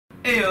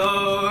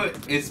Heyo!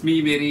 It's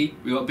me, Mitty.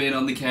 We got Ben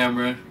on the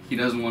camera. He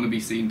doesn't want to be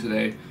seen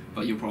today,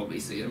 but you'll probably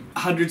see him.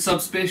 100 sub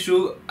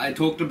special. I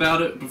talked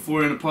about it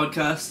before in a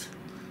podcast.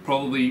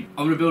 Probably,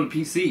 I'm gonna build a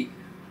PC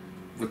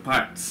with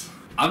parts.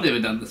 I've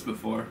never done this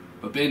before,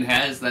 but Ben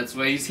has. That's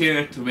why he's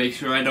here, to make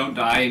sure I don't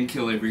die and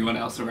kill everyone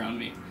else around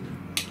me.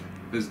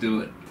 Let's do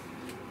it.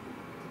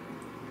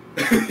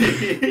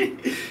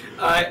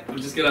 Alright, I'm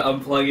just gonna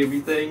unplug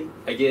everything,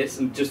 I guess,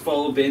 and just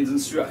follow Ben's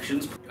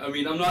instructions. I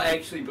mean, I'm not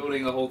actually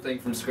building the whole thing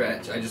from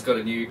scratch. I just got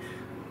a new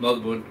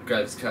motherboard,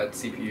 graphics card,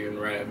 CPU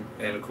and RAM,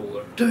 and a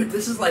cooler. Dude,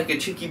 this is like a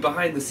cheeky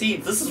behind the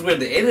scenes. This is where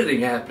the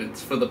editing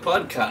happens for the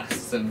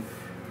podcasts and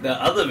the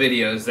other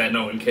videos that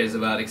no one cares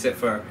about except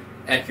for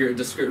accurate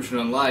description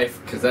on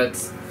life, because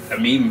that's a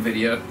meme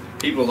video.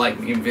 People like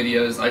meme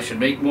videos. I should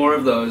make more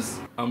of those.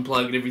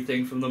 Unplugged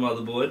everything from the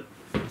motherboard.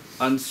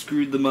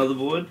 Unscrewed the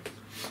motherboard.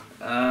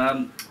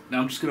 Now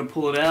I'm just gonna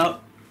pull it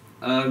out.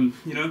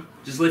 You know,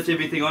 just lift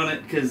everything on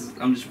it because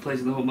I'm just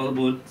replacing the whole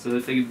motherboard. So I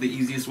figured the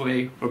easiest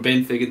way, or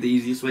Ben figured the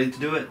easiest way to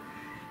do it,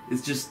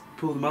 is just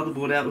pull the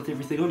motherboard out with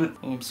everything on it.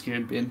 Oh, I'm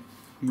scared, Ben.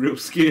 I'm real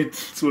scared.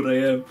 That's what I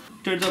am.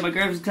 Turns out my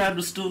graphics card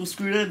was still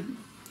screwed in.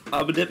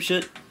 I'm a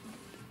dipshit.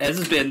 As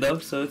is Ben though,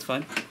 so it's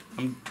fine.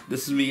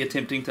 This is me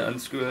attempting to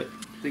unscrew it.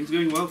 Things are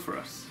going well for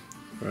us.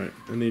 Right,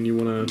 and then you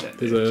wanna.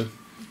 There's a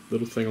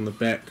little thing on the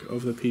back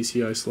of the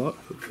PCI slot.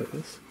 Like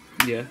this.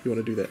 Yeah. You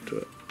want to do that to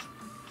it.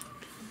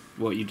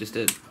 What you just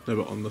did? No,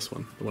 but on this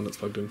one, the one that's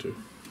plugged into.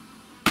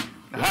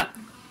 Aha!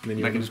 And then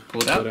you I can just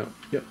pull it out?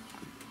 Yep.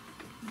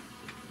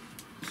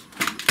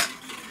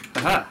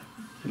 Aha!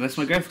 And that's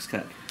my graphics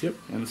card. Yep.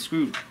 And the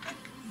screw.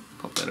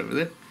 Pop that over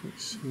there.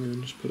 Thanks. And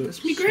then just put it.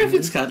 That's my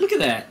graphics card. Look at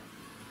that.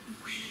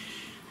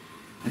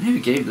 I never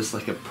gave this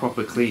like a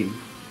proper clean.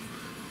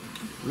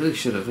 Really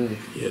should have, eh?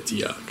 Yeah, it's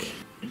yuck.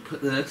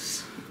 Put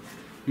this.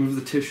 Move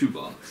the tissue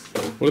box.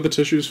 What are the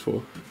tissues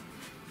for?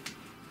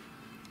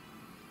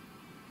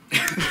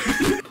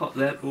 Pop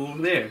that all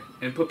there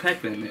and put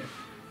Pac-Man there.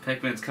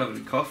 Pac-Man's covered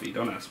in coffee.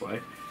 Don't ask why.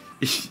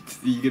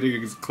 You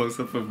getting a close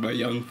up of my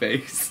young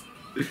face.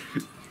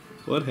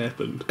 What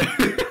happened?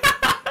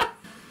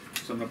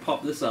 So I'm gonna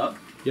pop this up.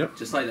 Yep.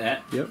 Just like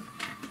that. Yep.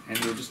 And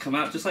it'll just come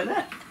out just like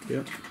that.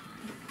 Yep.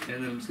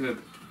 And then I'm just gonna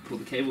pull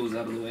the cables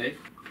out of the way.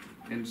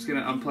 And I'm just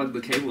gonna unplug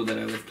the cable that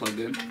I left plugged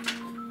in.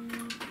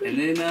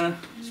 And then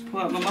just pull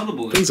out my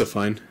motherboard. Things are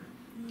fine.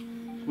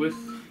 With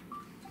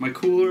my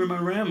cooler and my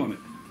RAM on it.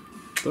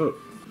 Oh.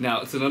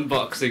 Now it's an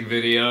unboxing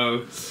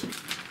video. This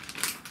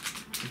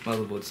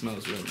motherboard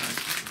smells real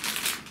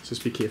nice.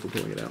 Just be careful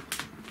pulling it out.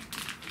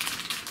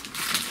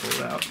 Pull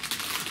it out.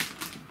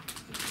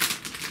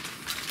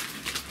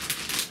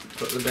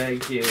 Put the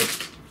bag here.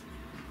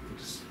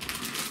 Just,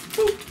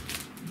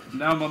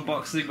 now I'm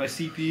unboxing my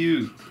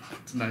CPU.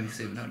 It's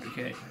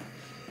 9700K.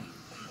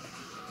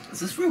 Is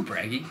this real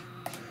braggy?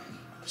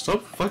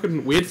 Stop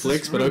fucking weird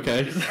flex, but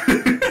okay.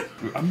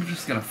 I'm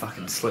just gonna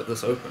fucking slit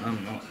this open.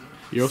 I'm not.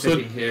 You also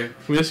here.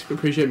 We just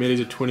appreciate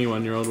Mehdz's a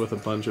 21-year-old with a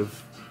bunch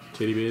of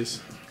teddy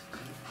bears.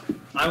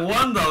 I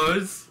won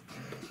those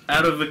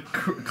out of a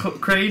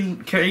crane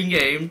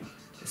game,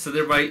 so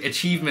they're my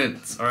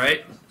achievements. All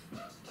right.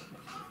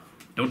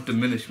 Don't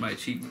diminish my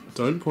achievements.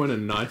 Don't point a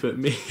knife at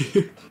me.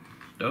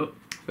 Nope.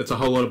 That's a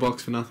whole lot of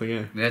box for nothing,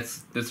 eh?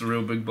 That's a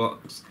real big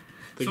box.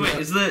 Think So wait,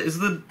 is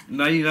the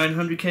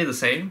 9900K the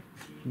same?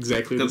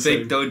 Exactly The the big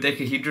same.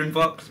 dodecahedron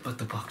box, but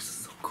the box is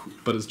so cool.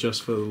 But it's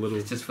just for the little.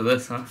 It's just for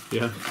this, huh?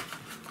 Yeah.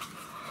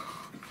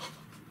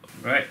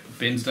 Right,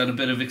 Ben's done a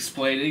bit of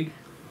explaining.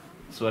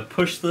 So I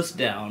push this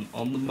down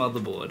on the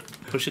motherboard.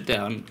 Push it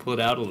down, pull it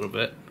out a little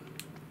bit.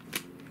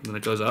 And then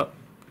it goes up.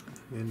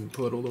 And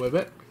pull it all the way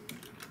back.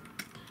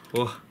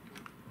 Oh.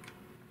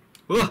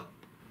 Oh.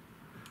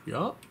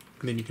 Yeah.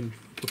 And then you can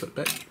flip it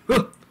back.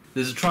 Oh.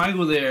 There's a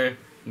triangle there.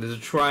 And there's a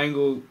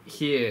triangle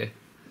here.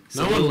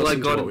 So No one all I listens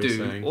to gotta what we're do,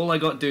 saying. all I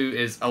gotta do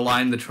is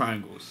align the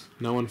triangles.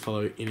 No one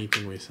follow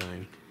anything we're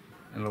saying.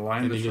 And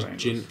align And the then just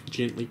triangles.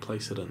 gently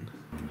place it in.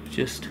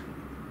 Just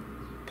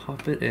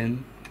pop it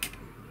in.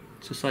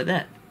 Just like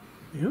that.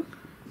 Yep.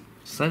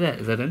 Just like that.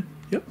 Is that in?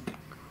 Yep.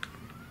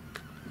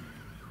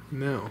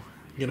 Now,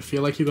 you're going to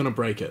feel like you're going to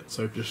break it.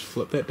 So just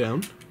flip that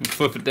down.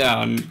 Flip it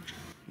down.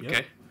 Yep.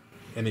 Okay.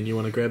 And then you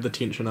want to grab the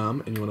tension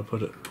arm and you want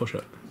to push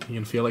it. You're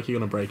going to feel like you're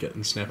going to break it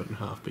and snap it in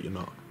half, but you're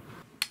not.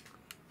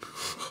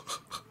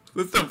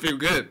 This don't feel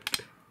good.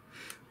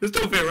 This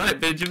don't feel right,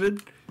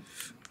 Benjamin.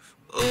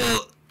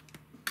 Oh.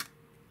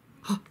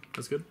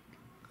 That's good.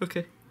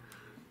 Okay.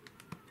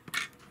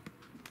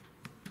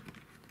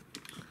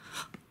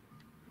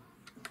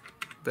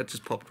 That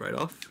just popped right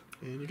off.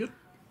 And you're good.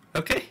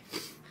 Okay.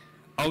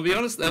 I'll be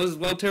honest, that was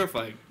well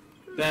terrifying.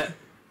 That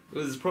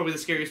was probably the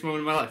scariest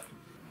moment of my life.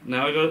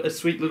 Now I got a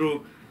sweet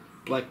little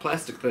black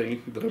plastic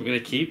thing that I'm gonna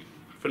keep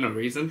for no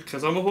reason,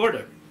 because I'm a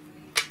hoarder.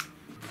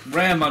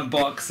 RAM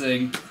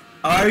unboxing.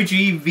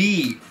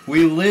 RGB.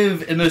 We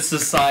live in a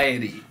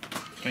society.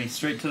 Going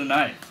straight to the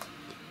knife.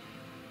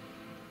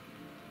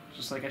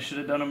 Just like I should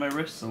have done on my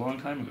wrists a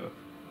long time ago.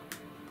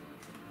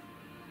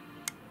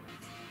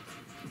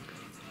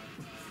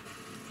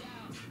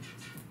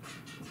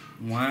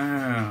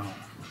 Wow.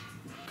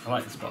 I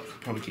like this box.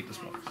 Probably keep this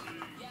box.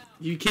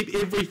 You keep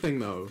everything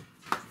though.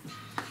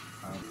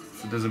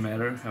 So it doesn't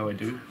matter how I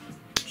do.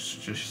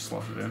 Just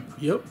slot it in.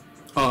 Yep.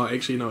 Oh,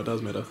 actually, no, it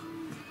does matter.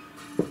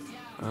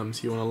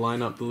 So you want to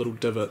line up the little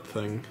divot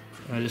thing.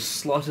 And I just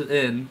slot it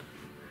in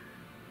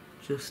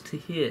just to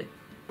here.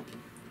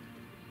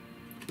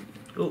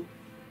 Oh.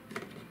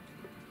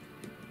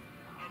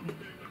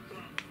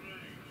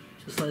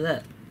 Just like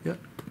that. Yep.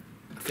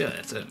 I feel like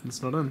that's it.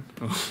 It's not in.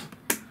 Oh.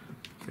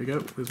 There you go.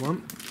 There's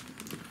one.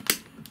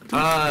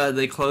 Ah,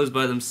 they close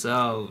by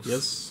themselves.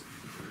 Yes.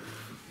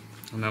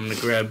 And I'm going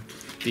to grab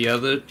the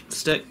other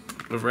stick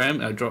of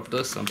RAM. I dropped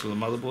this onto the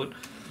motherboard.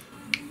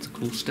 It's a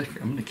cool sticker.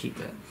 I'm going to keep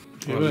that.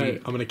 Yeah,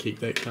 I'm going to keep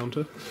that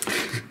counter.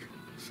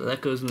 So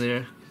that goes in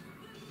there.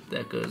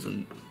 That goes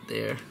in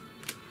there.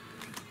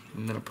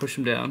 I'm going to push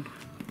them down.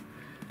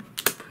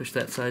 Push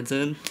that side's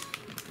in.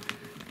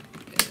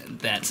 And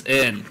that's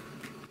in.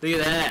 Look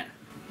at that.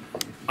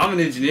 I'm an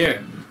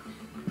engineer.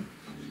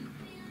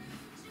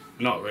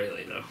 Not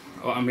really, though.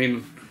 I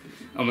mean,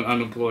 I'm an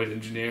unemployed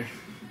engineer.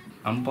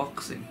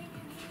 Unboxing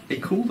a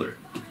cooler.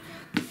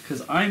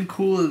 Because I'm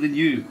cooler than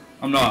you.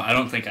 I'm not. I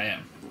don't think I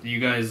am. You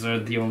guys are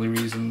the only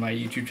reason my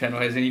YouTube channel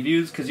has any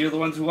views, because you're the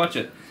ones who watch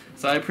it.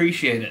 So I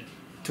appreciate it.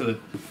 To the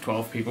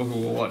 12 people who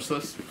will watch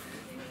this.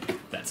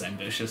 That's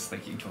ambitious,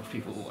 thinking 12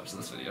 people will watch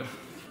this video.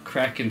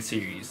 Kraken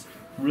series.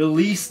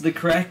 Release the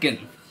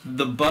Kraken.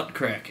 The butt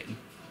Kraken.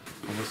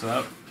 Pull this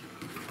out.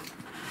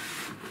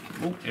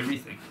 Oh,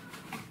 everything.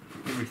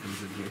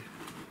 Everything's in here.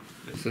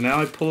 So now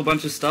I pull a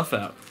bunch of stuff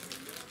out.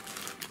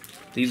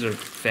 These are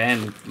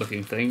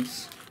fan-looking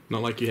things.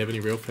 Not like you have any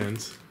real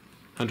fans.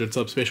 100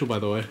 sub special, by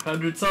the way.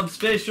 100 sub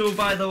special,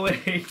 by the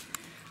way.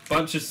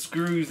 Bunch of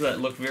screws that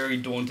look very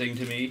daunting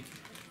to me.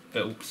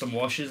 But some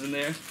washers in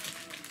there.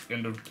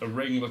 And a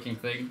ring-looking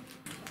thing.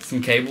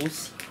 Some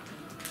cables.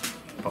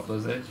 Pop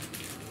those there.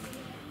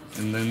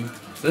 And then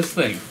this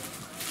thing.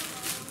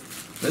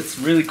 That's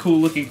a really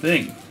cool-looking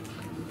thing.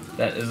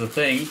 That is a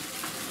thing.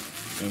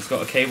 And it's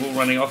got a cable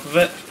running off of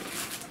it.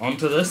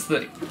 Onto this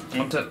thing.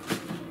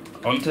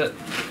 Onto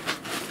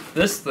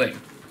this thing.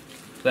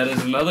 That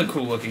is another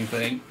cool looking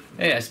thing.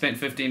 Hey, I spent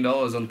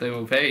 $15 on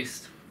thermal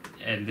paste.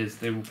 And there's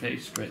thermal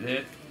paste right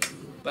there.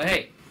 But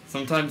hey,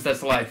 sometimes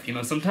that's life, you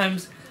know.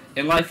 Sometimes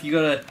in life you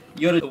gotta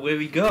where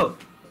we go.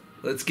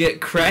 Let's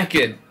get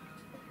cracking.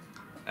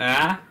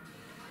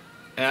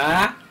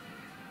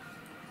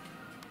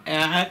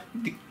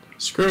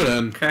 Screw it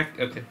in. Crack.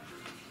 Okay.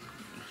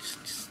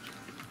 Just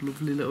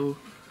lovely little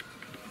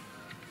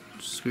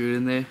screw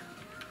in there.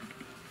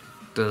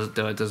 It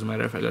doesn't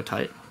matter if I go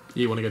tight.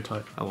 You want to go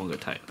tight. I won't go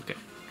tight. Okay.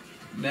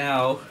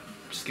 Now,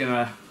 just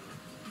gonna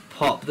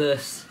pop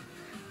this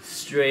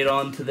straight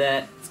onto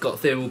that. It's got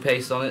thermal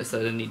paste on it, so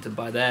I didn't need to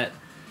buy that.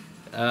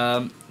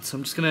 So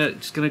I'm just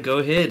gonna go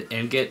ahead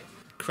and get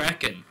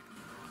cracking.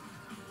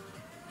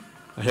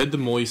 I heard the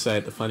more you say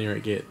it, the funnier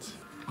it gets.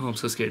 Oh, I'm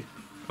so scared.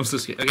 I'm so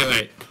scared. Okay,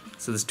 wait.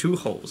 So there's 2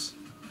 holes.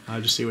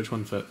 I'll just see which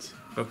one fits.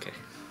 Okay.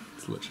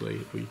 It's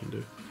literally all you can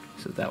do.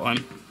 So that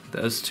one,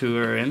 those 2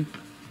 are in.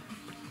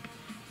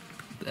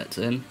 That's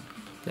in.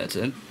 That's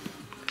in.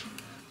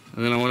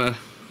 And then I want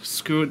to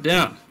screw it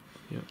down.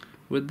 Yep.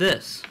 With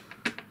this.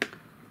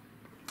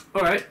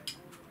 Alright.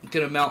 I'm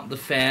going to mount the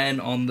fan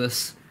on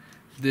this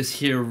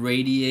here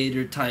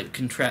radiator type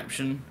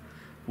contraption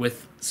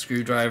with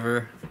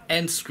screwdriver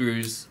and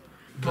screws.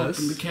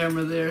 Popping the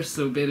camera there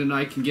so Ben and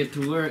I can get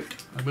to work.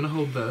 I'm going to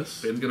hold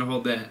this. Ben's going to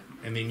hold that.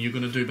 And then you're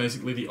going to do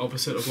basically the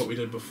opposite of what we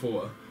did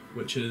before,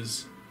 which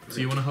is... So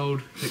you want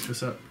to pick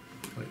this up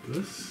like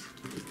this.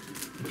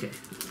 Okay.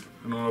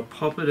 I'm going to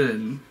pop it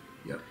in.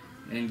 Yep.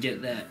 And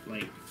get that,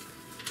 like,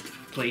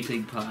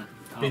 plating part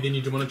out. And then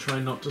you want to try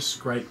not to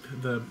scrape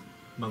the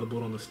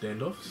motherboard on the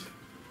standoffs.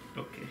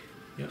 Okay.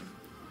 Yep.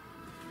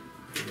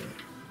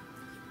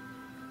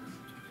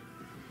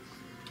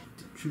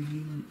 The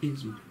dream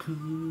is what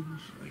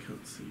comes. I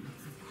can't see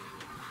nothing.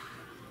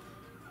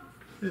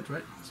 That's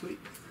right. Sweet.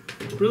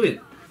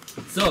 Brilliant.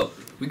 So,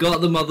 we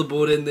got the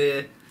motherboard in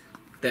there.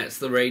 That's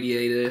the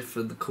radiator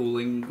for the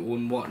cooling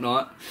and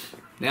whatnot.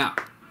 Now,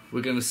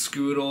 we're going to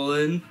screw it all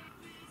in.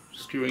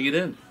 Screwing it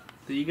in.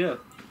 There you go.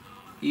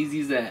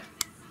 Easy as that.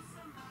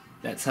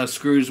 That's how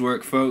screws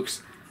work,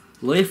 folks.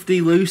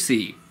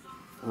 Lefty-loosey.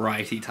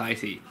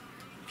 Righty-tighty.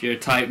 If you're a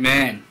tight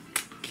man,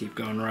 keep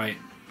going right.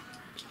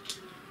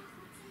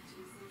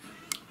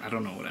 I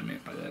don't know what I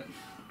meant by that.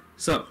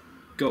 So,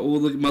 got all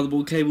the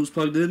motherboard cables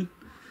plugged in.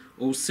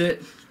 All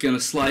set. Gonna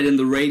slide in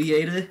the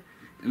radiator.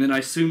 And then I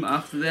assume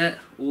after that,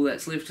 all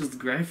that's left is the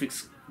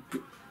graphics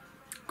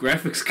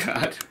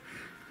card.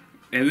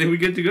 And then we're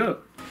good to go.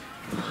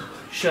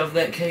 Shove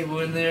that cable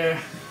in there.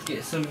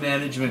 Get some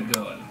management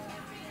going.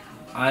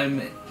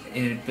 I'm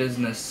a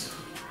business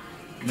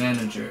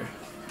manager.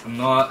 I'm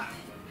not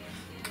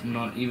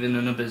even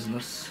in a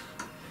business.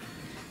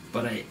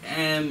 But I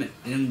am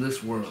in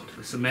this world.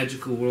 It's a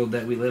magical world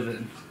that we live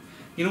in.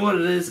 You know what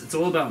it is? It's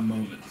all about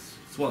moments.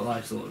 It's what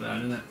life's all about,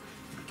 isn't it?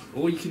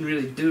 All you can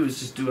really do is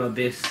just do our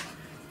best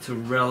to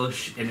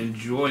relish and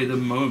enjoy the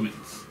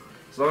moments.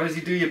 As long as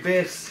you do your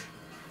best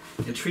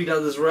and treat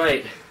others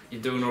right,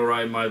 you're doing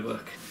alright in my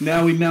book.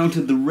 Now we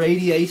mounted the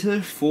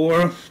radiator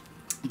for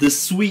the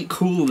sweet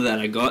cooler that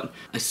I got.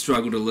 I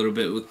struggled a little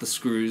bit with the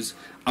screws.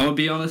 I'm gonna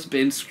be honest,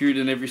 Ben screwed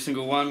in every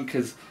single one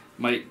because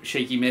my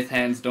shaky meth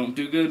hands don't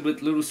do good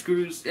with little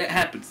screws. It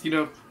happens, you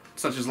know,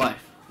 such is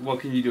life. What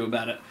can you do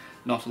about it?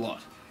 Not a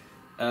lot.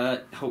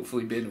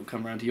 Hopefully Ben will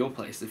come around to your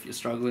place if you're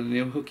struggling and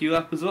he'll hook you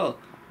up as well.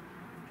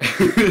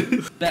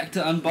 Back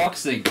to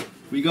unboxing.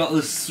 We got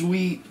the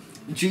sweet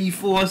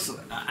GeForce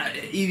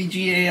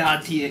EVGA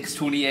RTX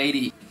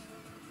 2080.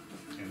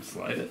 And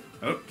slide it.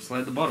 Oh,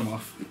 slide the bottom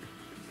off.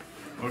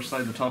 Or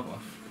slide the top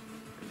off.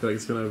 I feel like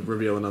it's gonna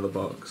reveal another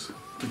box.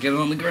 To get it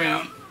on the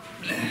ground.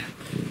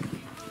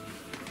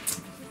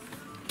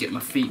 Get my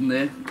feet in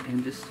there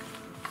and just...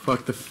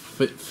 Fuck, the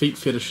feet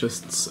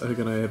fetishists are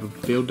gonna have a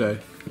field day.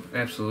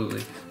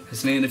 Absolutely.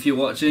 Hasnan, if you're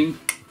watching,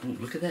 oh,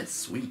 look at that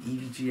sweet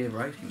EVGA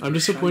writing. I'm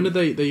disappointed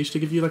they used to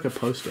give you like a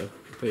poster,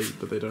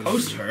 but they don't.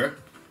 Post her?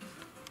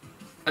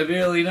 I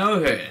barely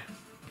know her.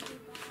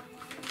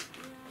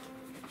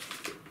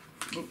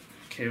 Oh,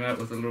 came out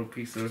with a little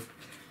piece of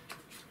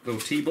little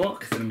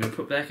T-block that I'm going to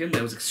put back in.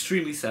 That was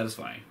extremely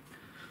satisfying.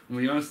 I'm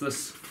going to be honest,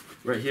 this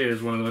right here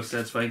is one of the most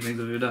satisfying things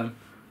I've ever done.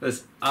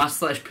 This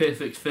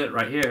R/perfect fit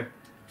right here.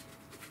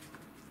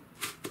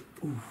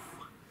 Ooh.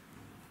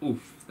 Ooh,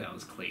 that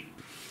was clean.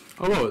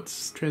 Oh,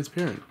 it's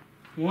transparent.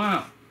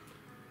 Wow.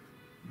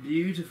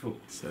 Beautiful.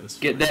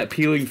 Satisfying. Get that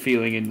peeling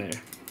feeling in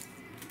there.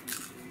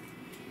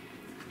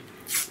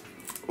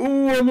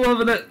 Ooh, I'm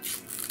loving it.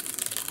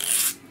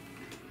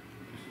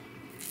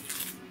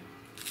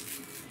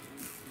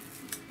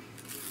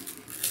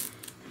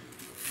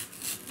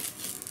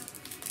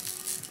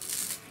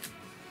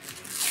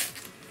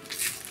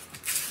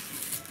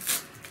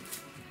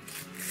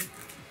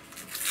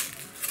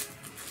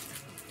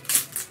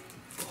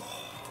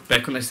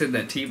 Back when I said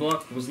that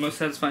T-block was the most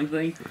satisfying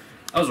thing,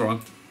 I was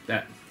wrong.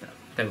 That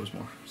was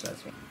more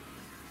satisfying.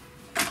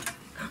 That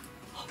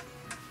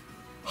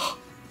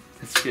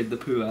scared the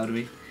poo out of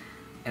me.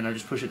 And I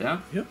just push it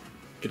down? Yep.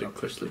 Get I'll it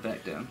push it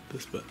back down.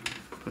 this bit.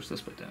 Push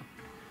this bit down.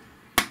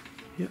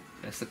 Yep.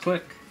 That's the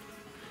click.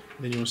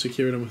 Then you want to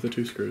secure it in with the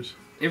 2 screws.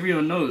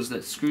 Everyone knows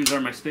that screws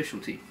are my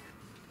specialty.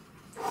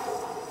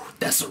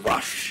 That's a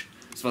rush.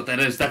 That's what that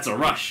is. That's a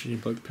rush. And you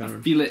plug the power I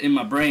in. feel it in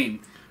my brain.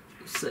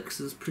 6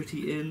 is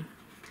pretty in.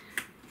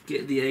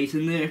 Get the 8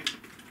 in there.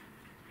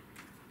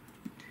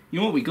 You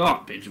know what we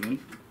got, Benjamin?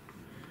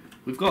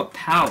 We've got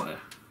power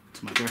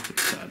to my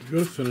graphics card. We've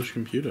got a finished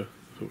computer.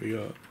 That's what we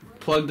got.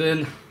 Plugged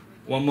in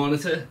one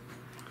monitor.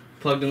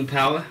 Plugged in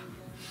power.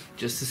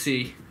 Just to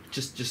see.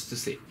 Just to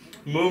see.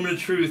 Moment of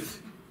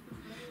truth.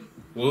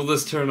 Will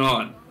this turn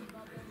on?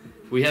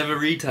 We have a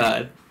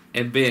retard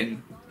and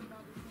Ben.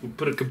 We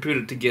put a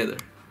computer together.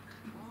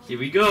 Here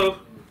we go.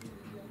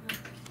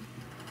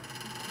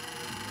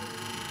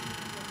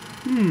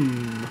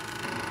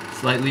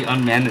 Slightly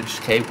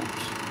unmanaged cables.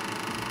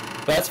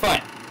 But that's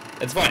fine.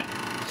 It's fine.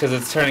 Because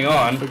it's turning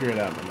on. Figure it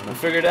out in a We'll minute.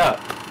 figure it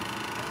out.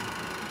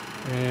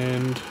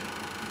 And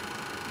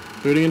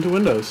booting into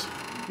Windows.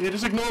 Yeah,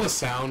 just ignore the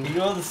sound. You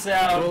know the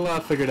sound. We'll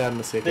figure it out in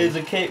a second. There's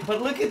a cable.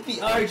 But look at the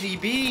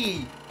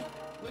RGB.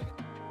 Look.